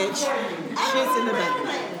bank, bitch. Shit's in the bank.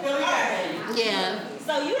 Yeah.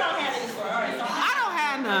 So you don't have any story. All right, so I don't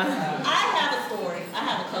have none. I have a story. I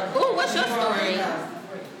have a couple. Ooh, what's your story?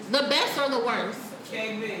 The best or the worst?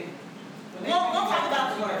 We'll talk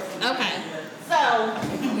about the worst. Okay. So,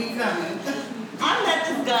 I met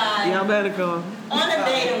this guy Y'all better go. on a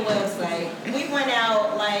dating website. We went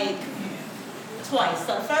out like twice.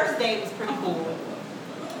 So first date was pretty cool,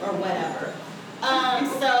 or whatever.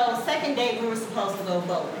 So second date we were supposed to go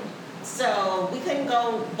bowling. So we couldn't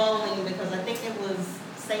go bowling because I think it was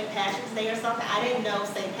St. Patrick's Day or something. I didn't know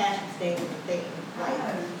St. Patrick's Day was a thing.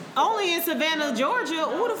 Only in Savannah, Georgia.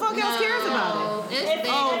 Who the fuck else cares about it? It's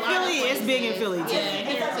big. Oh, in Philly. other It's big in places. Philly too.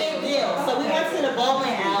 Yeah, It's a big deal. So we went to the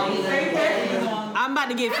bowling alley. I'm about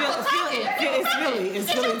to get Philly. It's Philly.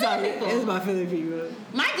 It's Philly talking. people. It's about Philly people.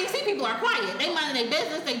 My DC people are quiet. They minding their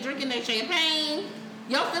business. They drinking their champagne.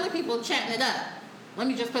 Y'all Philly people chatting it up. Let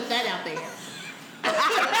me just put that out there.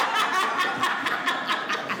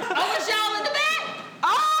 Oh, it's y'all in the back?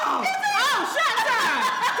 Oh, shut time.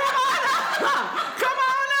 Come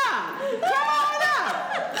on up.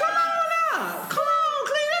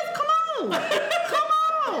 Cletus.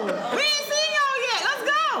 We ain't seen y'all yet. Let's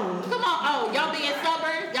go. Come on. Oh, y'all being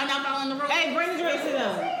stubborn? Y'all not following the rules? Hey, bring the drinks to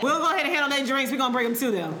them. We'll go ahead and handle their drinks. We're gonna bring them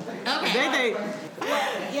to them. Okay.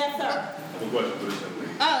 Yes, sir. I have a question for this young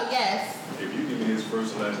lady. Oh, yes. If you give me his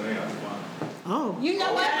first and last name, I'll be fine. Oh. You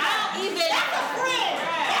know what? I don't even. That's a friend.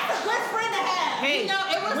 That's a good friend to have. Hey, You know,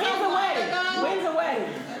 it was when's so the long wedding? ago. When's the wedding?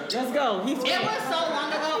 Let's go. It was so long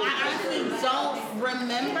ago, I honestly don't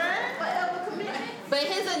remember. But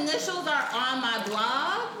his initials are on my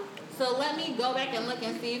blog. So let me go back and look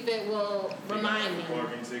and see if it will remind me.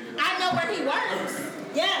 Parking ticket. I know where he works.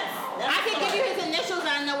 Yes. I can give you his initials and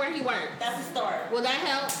I know where he works. That's a start. Will that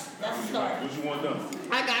help? That's a start. What you want done?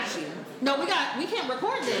 I got you. No, we can't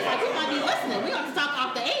record this. Like, we might be listening. We have to talk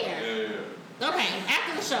off the air. Yeah. Okay,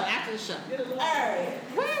 after the show. Alright.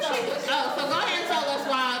 Where is she? Oh, so go ahead and tell us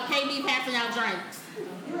while KB passing out drinks.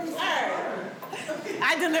 Alright.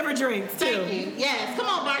 I deliver drinks too. Thank you. Yes. Come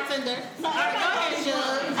on, bartender. All right, go ahead,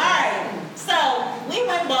 Shug. Alright. So we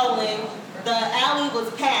went bowling. The alley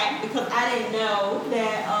was packed because I didn't know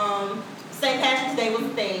that St. Patrick's Day was a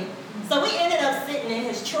thing. So we ended up sitting in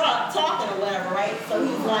his truck talking or whatever, right? So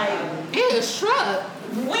he's like, His truck.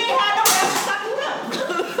 we ain't had no else to talk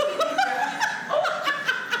about.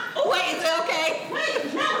 Wait, is it okay?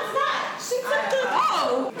 Wait, no, it's not. She took the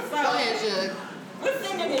Oh. So Go ahead, Shug. we're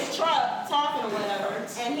sitting in his truck talking or whatever,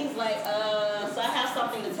 and he's like, so I have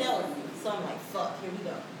something to tell you. So I'm like, fuck, here we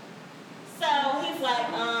go. So he's like,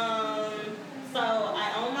 so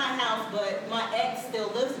I own my house, but my ex still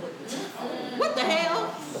lives with me. What the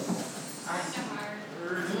hell?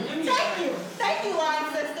 Thank you,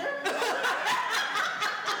 line sister.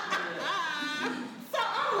 So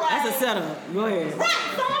I'm like, That's a setup. Go ahead.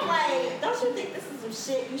 right. So I'm like, don't you think this is some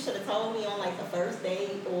shit you should have told me on like the first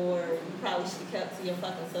date, or you probably should have kept to your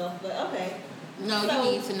fucking self? But okay. No, So-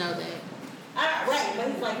 you need to know that. Right, but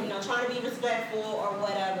he's like, trying to be respectful or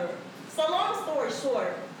whatever. So long story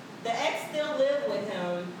short, the ex still lived with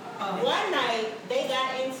him. One night, they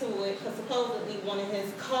got into it because supposedly one of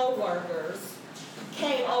his co-workers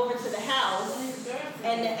came over to the house,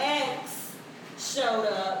 and the ex showed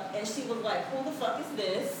up, and she was like, who the fuck is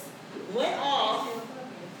this? Went off.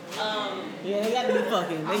 Yeah, they gotta be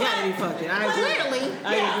fucking. I agree. Clearly.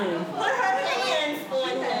 I agree. Put her hands on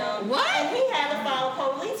him. What? And he had to file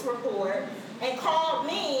a police report and called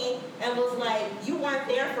me and was like, you weren't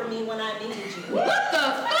there for me when I needed you. What the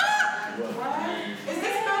fuck? Is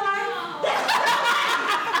this real life?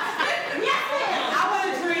 Yes, ma'am. I would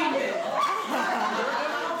have dreamed it.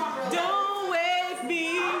 Don't wake me.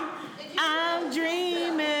 I'm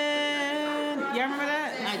dreaming. Y'all remember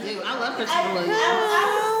that? I do. I love I Christopher Williams.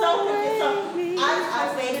 was so confused. So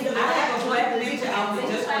I stated to I have a him. wet nature outfit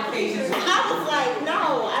just for occasions. I was like,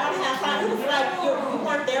 no, I don't have time. He was like, you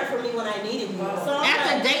weren't there for me when I needed you. So I'm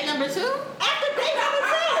After like, date number 2? after date number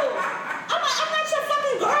 2. I'm like, I'm not your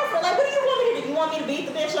fucking girlfriend. Like, what do you want me to do? You want me to beat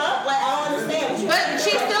the bitch up? Like, I don't understand. What you But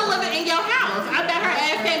she's still living in your house. I bet her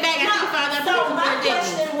ass came back after you filed that So proof my for dating.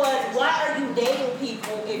 question was, why are you dating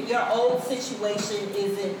people if your old situation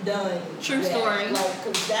isn't done? True yet? story. Like,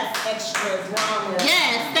 cause that's extra drama.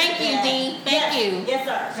 Yes, thank you, Yeah. D. Thank Yes. you. Yes,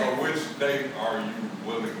 sir. So which date are you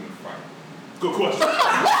willing to fight? Good question.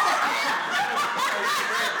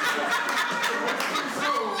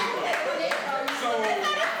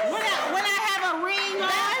 When I have a ring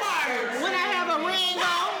on. When I have a ring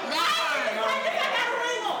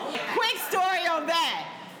on. Quick story on that.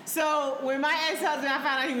 So when my ex-husband, I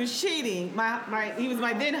found out he was cheating. He was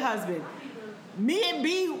my then husband. Me and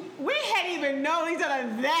B, we hadn't even known each other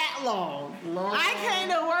that long. I came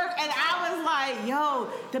to work and I was like, yo,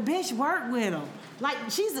 the bitch worked with him. Like,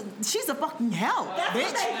 she's a fucking help, That's bitch.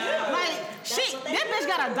 what they do. Like, That's what they that bitch do.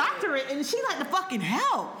 got a doctorate and she like the fucking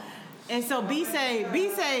help. And so B say,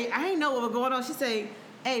 I ain't know what was going on. She say,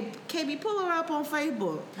 Hey, KB, pull her up on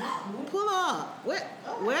Facebook. Pull her up.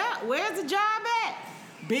 Where's the job at?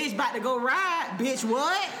 Bitch, about to go ride. Bitch,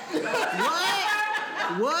 what?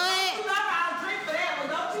 What? I'll drink for that one,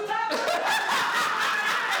 don't you know?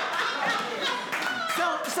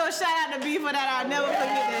 So shout out to B for that. I'll never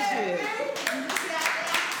forget that shit.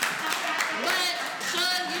 But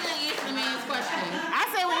Sean, you didn't answer the man's question. I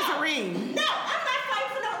say when it's a ring. No, I'm not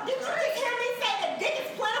fighting for no. Did you just hear me say that dick is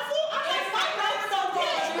plentiful? I'm not fighting over no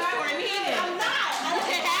dick. For me either. I'm not. You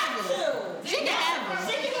can have him. She can have him.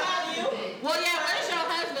 She can have you. Well, yeah, but it's your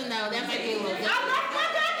husband though. That might be a little I'm different. not my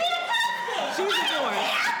goddamn husband. She's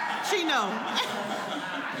divorced. She know.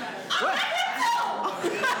 What?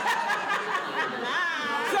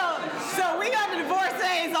 So we got the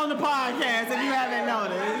divorcees on the podcast if you haven't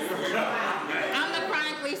noticed. I'm the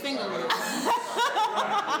chronically single.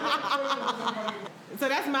 So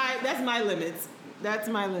that's my limits. That's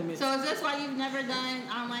my limits. So is this why you've never done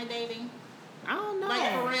online dating? I don't know.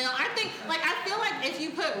 Like for real? I think, like, I feel like if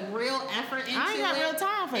you put real effort into I ain't got real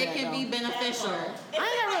time for it that, can be though. beneficial. I ain't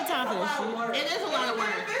got real time for this shit. It is a lot of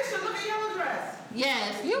work. Look at Yellow Dress.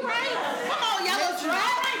 Yes, you right. Come on, yellow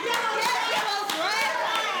dress. Yellow dress.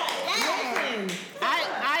 Listen,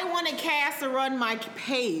 I wanted Cass to run my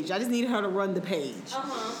page. I just need her to run the page.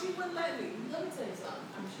 She wouldn't let me. Let me tell you something.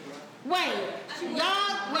 I'm sure.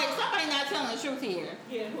 Somebody not telling the truth here.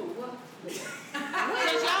 Yeah, who? What?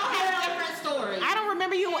 Because y'all have different stories. I don't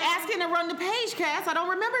remember you asking to run the page, Cass. I don't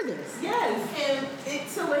remember this. Yes, and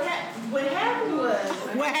so what happened was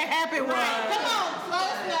What happened was. Come on,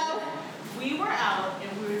 let us know. we were out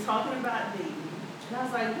and we were talking about dating, and I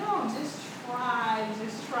was like, no, just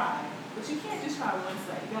try. But you can't just try one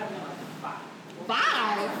side. You gotta be like 5.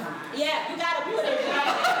 5. Yeah, you gotta put it in.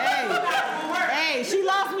 Hey, she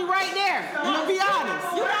lost me right there. I'm gonna be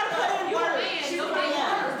honest. You gotta put in work.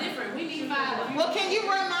 different. We need 5. Well, can you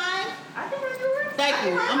run mine? I can run your work. Thank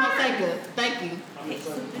you. I'm gonna thank you. Thank you.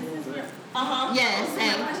 Yes,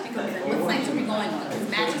 and What sites are we going on? Because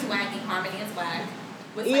Match is wacky, Harmony is whack.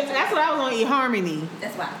 What Yeah, sites are that's what I was on eHarmony.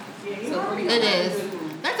 That's whack. Yeah, So where we it going? is.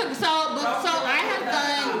 So I have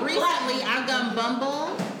done recently. I've done Bumble,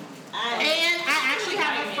 and I actually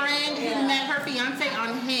have a friend who met her fiance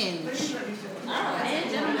on Hinge.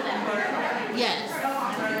 And gentlemen at work. Yes.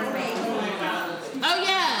 Oh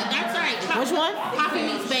yeah, that's right. Which one? Coffee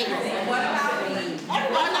meets bagel. What about me?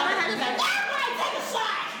 Oh, never heard of that. Everybody take a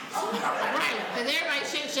shot. Right, because everybody's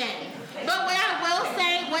chit-chatting. But what I will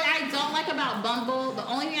say, what I don't like about Bumble, the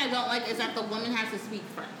only thing I don't like is that the woman has to speak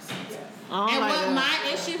first. I don't And like what that. my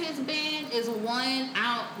issue has been is, one,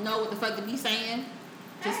 I don't know what the fuck to be saying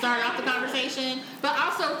to start off the conversation. But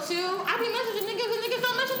also, two, I be messaging niggas and niggas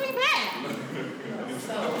don't message me back.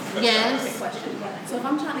 So, Yes. quick question. So if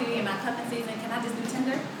I'm trying to get my cuffing season, can I just do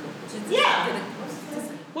Tinder?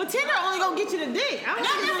 Well, Tinder only gonna get you the dick. I don't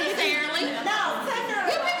Not think it's gonna get you. necessarily. No, Tinder.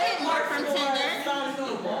 You can get more from Tinder. Some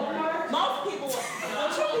people. Most people. Well,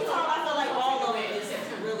 truth be told, I feel like all of it is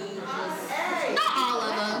really just. Not all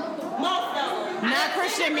of them. Most of them. Not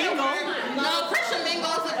Christian Mingle. No, Christian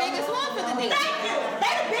Mingle is the biggest one for the dick. Thank you.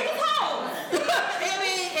 They the biggest hoes. I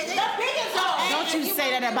mean, The biggest hoes. Don't you say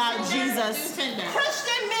that about Jesus. Do Tinder.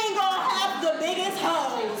 Christian Mingle have the biggest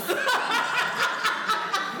hoes.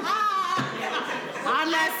 I'm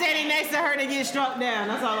not standing next to her to get struck down.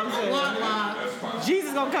 That's all I'm saying. Wah, wah. That's fine.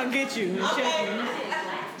 Jesus gonna come get you and check you.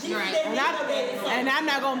 Jesus Right. didn't need no baby. And I'm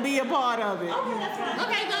not gonna be a part of it.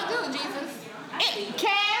 Okay, don't do it, Jesus.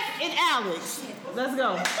 Cass and Alex. Let's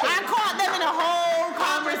go. I caught them in a whole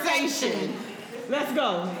conversation. Let's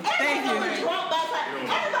go. Thank you. Drunk by the time.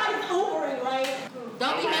 Everybody's Ubering, right?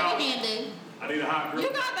 Don't be heavy-handed. I need a hot You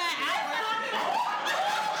girl. got that hour.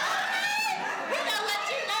 He gonna let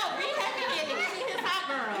you know. Be heavy-handed. Give me his hot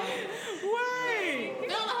girl. Wait.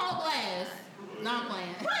 Fill the whole glass. No, I'm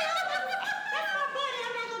playing. That's my buddy.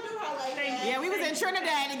 I'm not gonna do her like that. Yeah, we was in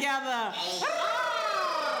Trinidad together.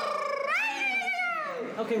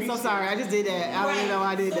 Okay, so sorry. I just did that. I don't even know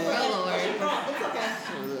I did that. Oh, Lord. It's okay.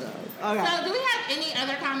 Okay. So, do we have any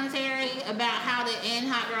other commentary about how to end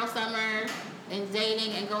hot girl summer and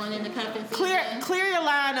dating and going into cuffing season? Clear your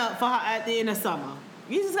lineup for at the end of summer.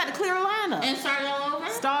 You just got to clear a lineup. And start all over?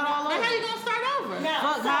 Start all But over. how you gonna start over?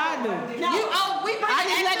 Fuck how I do. We bring I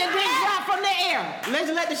just let the dick back. drop from the air. Let's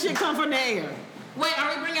let the shit come from the air. Wait, are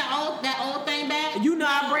we bringing that old thing back? You know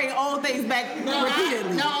I bring old things back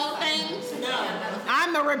repeatedly. No old things?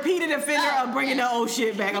 I'm the repeated offender of bringing the old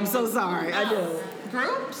shit back. I'm so sorry. I do.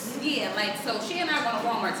 Groups? Yeah, like, so she and I go to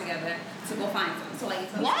Walmart together to go find some. So, like,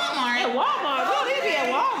 Walmart? At Walmart. Well, they be at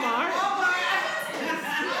Walmart.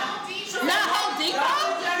 Not Home Depot?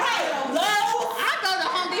 I go to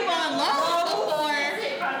Home Depot and Lowe's before.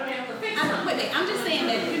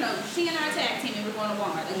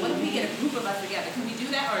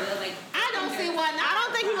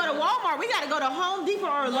 go to Home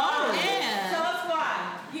Depot or Lowe's. Yeah. Tell us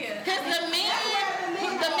why. Yeah. Because the men,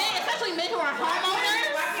 especially men who are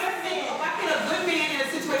homeowners, Why can't a good man in a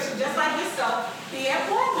situation just like yourself be at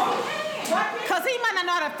Walmart? Cause he might not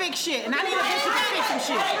know how to fix shit, and I need a bitch who can fix some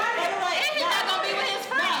shit. and he's not gonna be with his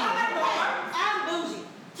friends. I'm bougie.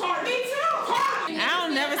 Me too. I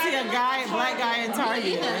don't never see a black guy in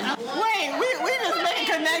Target. Wait, we just making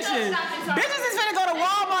connections. Bitches is finna go to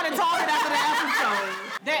Walmart and Target after the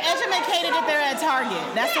episode. They're educated if they're at Target.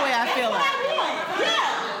 That's the way I feel like.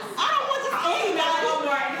 Yeah. I don't want to any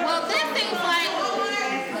Walmart. Well, this seems like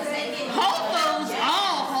Whole Foods.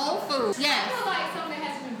 Oh, Whole Foods. I Yes. feel like something that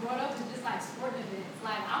hasn't been brought up to just like sporting events.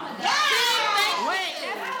 Like I'm a Wait,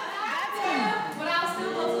 but I'll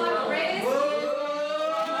still go to like a Reds.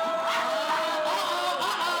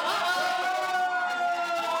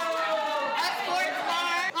 A sports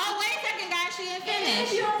bar. Oh, wait a second, guys. She ain't If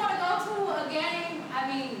finished. you don't want to go to a game, I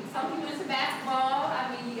mean, some people into basketball. I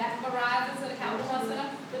mean, you got the Verizon to the Cowboys Center.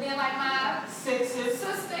 But then like my Sixes.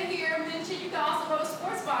 sister here mentioned, you can also go to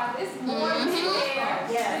sports bars. It's more there.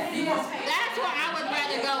 Yes. You just pay. That's where I would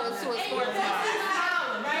rather go is to a sports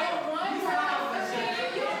bar.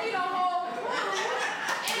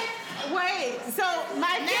 wait. So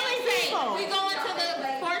my Philly people. We going to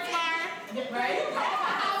the sports bar?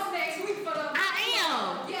 I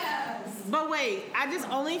am. But wait, I just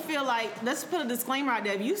only feel like, let's put a disclaimer out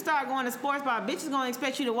there. If you start going to sports bar, bitch is gonna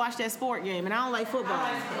expect you to watch that sport game, and I don't like football. But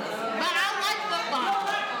I like football.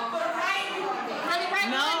 For the right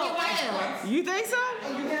No. one, you will. You think so?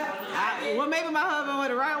 Well, maybe my husband was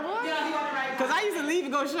the right one. Cause I used to leave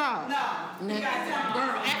and go shop. Girl,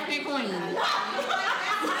 African queen.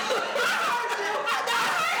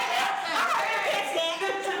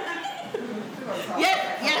 Yes.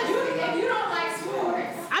 If you don't like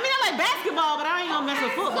sports, I mean, I like basketball, but I ain't gonna mess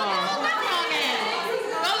with football.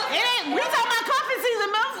 It ain't. We talking about conference season,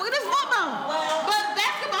 man. This football. But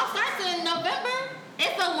basketball starts in November.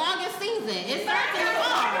 It's the longest season. It starts in the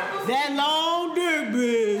fall. That long dick,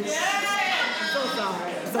 bitch. So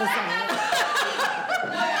sorry. So sorry.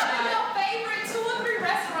 your favorite 2 or 3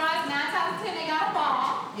 restaurants, 9 times 10 they got a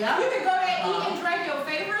bar. Yeah. You can go there, eat and drink your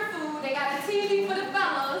favorite food. They got a TV for the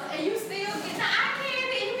fellas, and you still get the eye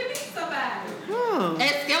candy and you can meet somebody.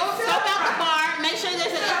 And still scope out the bar. Make sure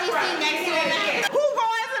there's an empty seat next to it. Who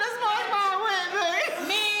going to the sports bar with me?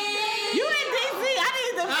 Me. You in DC? I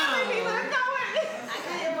need the Philly people to go with me.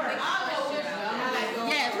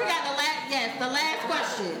 Yes, we got the last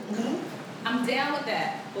question. I'm down with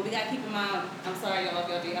that, but we gotta keep in mind. I'm sorry, y'all. If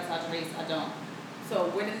y'all do outside your race, I don't. So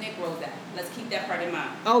where the Negroes at? Let's keep that part in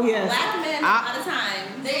mind. Oh yes. Black men, a lot of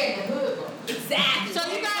times, They're in the hood. exactly. So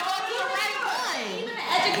you gotta go to the right one. Even the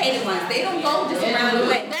educated ones, they don't go just around the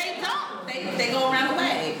way. They don't. They go around the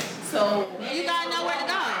way. So You gotta know where to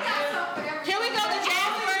go. Can we go to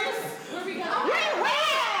Jasper's? Where we go?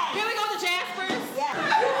 Can we go to Jasper's?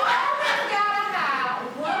 You always gotta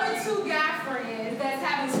have 1 or 2 guy friends that's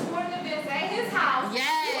having sporting events at his house. Yes.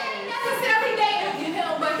 You ain't necessarily dating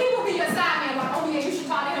him, but he will be your side man. Like, oh yeah, you should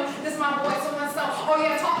talk to him. This is my boy, so and so. Oh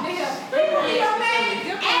yeah, talk to him. He will be your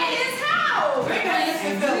man at his house.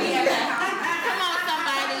 Come on,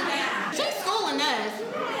 somebody. She's schooling us.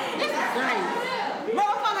 This is great.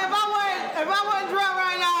 Motherfucker, if I wasn't drunk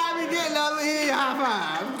right now, I'd be getting up here high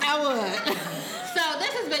five. I would. So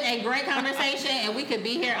this has been a great conversation, and we could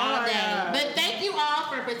be here all day. yeah. But thank you all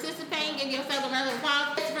for participating. Give yourself another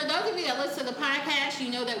applause. For those of you that listen to the podcast,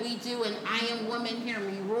 you know that we do an I Am Woman, Hear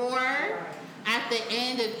Me Roar at the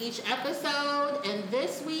end of each episode. And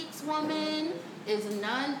this week's woman is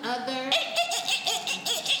none other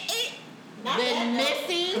than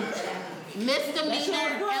Missy,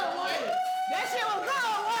 Misdemeanor. That shit was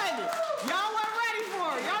good, wasn't it? Y'all weren't ready for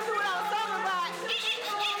it. Y'all knew what I was talking about.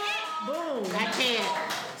 Boom. I can't.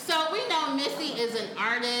 So we know Missy is an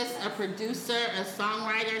artist, a producer, a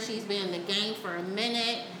songwriter. She's been in the game for a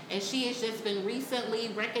minute, and she has just been recently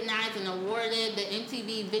recognized and awarded the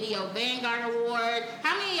MTV Video Vanguard Award.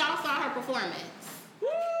 How many of y'all saw her performance?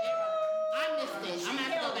 I missed it. I'm gonna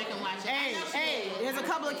have to go back and watch it. I know she did. There's a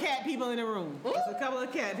couple of cat people in the room. Ooh. There's a couple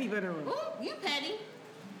of cat people in the room. Ooh, you petty.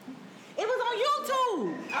 It was on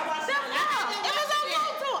YouTube. I watched it. It was on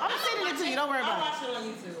YouTube. I'm sending it to you. Don't worry I about it. watched it on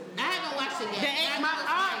YouTube. I haven't watched it yet. The, but I know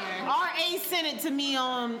it's fire. RA sent it to me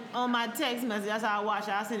on my text message. That's how I watch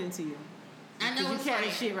it. I'll send it to you. I know You it's carry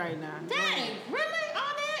fire. shit right now. Dang, really?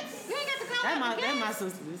 All that? You ain't got to call That's out the my guest?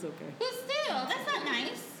 sister. It's okay. But still, that's not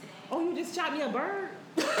nice. Oh, you just shot me a bird?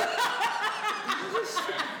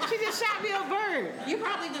 She just shot me a bird. You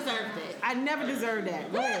probably deserved it. I never deserved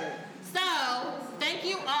that. Go ahead. So, thank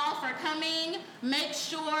thank you all for coming. Make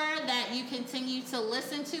sure that you continue to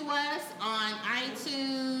listen to us on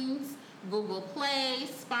iTunes, Google Play,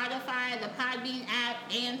 Spotify, the Podbean app,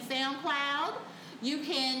 and SoundCloud. You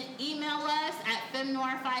can email us at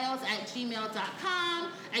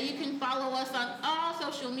femnoirfiles@gmail.com, and you can follow us on all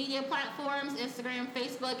social media platforms, Instagram,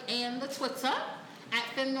 Facebook, and the Twitter at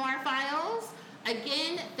femnoirfiles.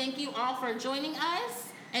 Again, thank you all for joining us,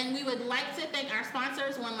 and we would like to thank our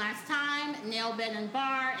sponsors one last time, Nail Bed and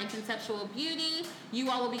Bar and Conceptual Beauty.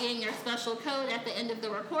 You all will be getting your special code at the end of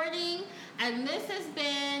the recording, and this has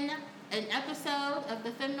been an episode of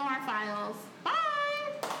the Femme Noir Files. Bye!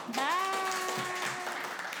 Bye.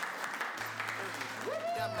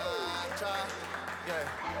 That my job. Yeah.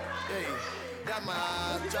 That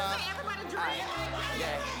my job. Everybody drink.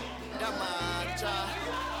 Yeah. That my job.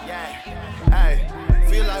 Yeah. Hey.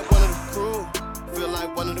 Feel like one of the crew. Feel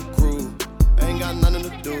like one of the crew. Ain't got nothing to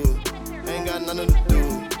do. Ain't got nothing to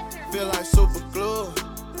do. Feel like super glue.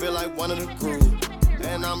 Feel like one of the crew.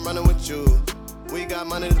 And I'm running with you. We got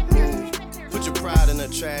money to move. Put your pride in the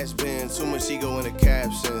trash bin. Too much ego in the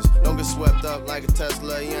captions. Don't get swept up like a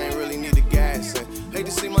Tesla. You ain't really need the gassing. Hate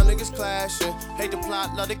to see my niggas clashing. Hate the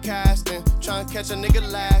plot, love the casting. Tryna catch a nigga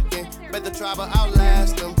lacking. Bet the driver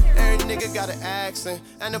outlast him. Every nigga got an accent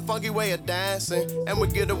and a funky way of dancing. And we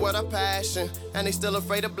get to what our passion. And they still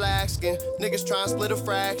afraid of black skin. Niggas tryna split a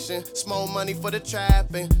fraction. Small money for the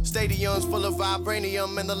trapping. Stadiums full of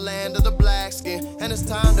vibranium in the land of the black skin. And it's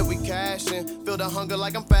time that we cashin'. Feel the hunger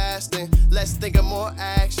like I'm fasting. Let's think of more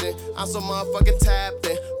action. I'm so motherfucking tapped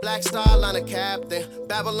in. Black Star line of captain.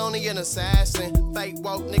 Babylonian assassin. Fake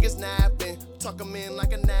woke niggas napping. Tuck 'em in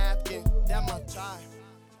like a napkin. That my time.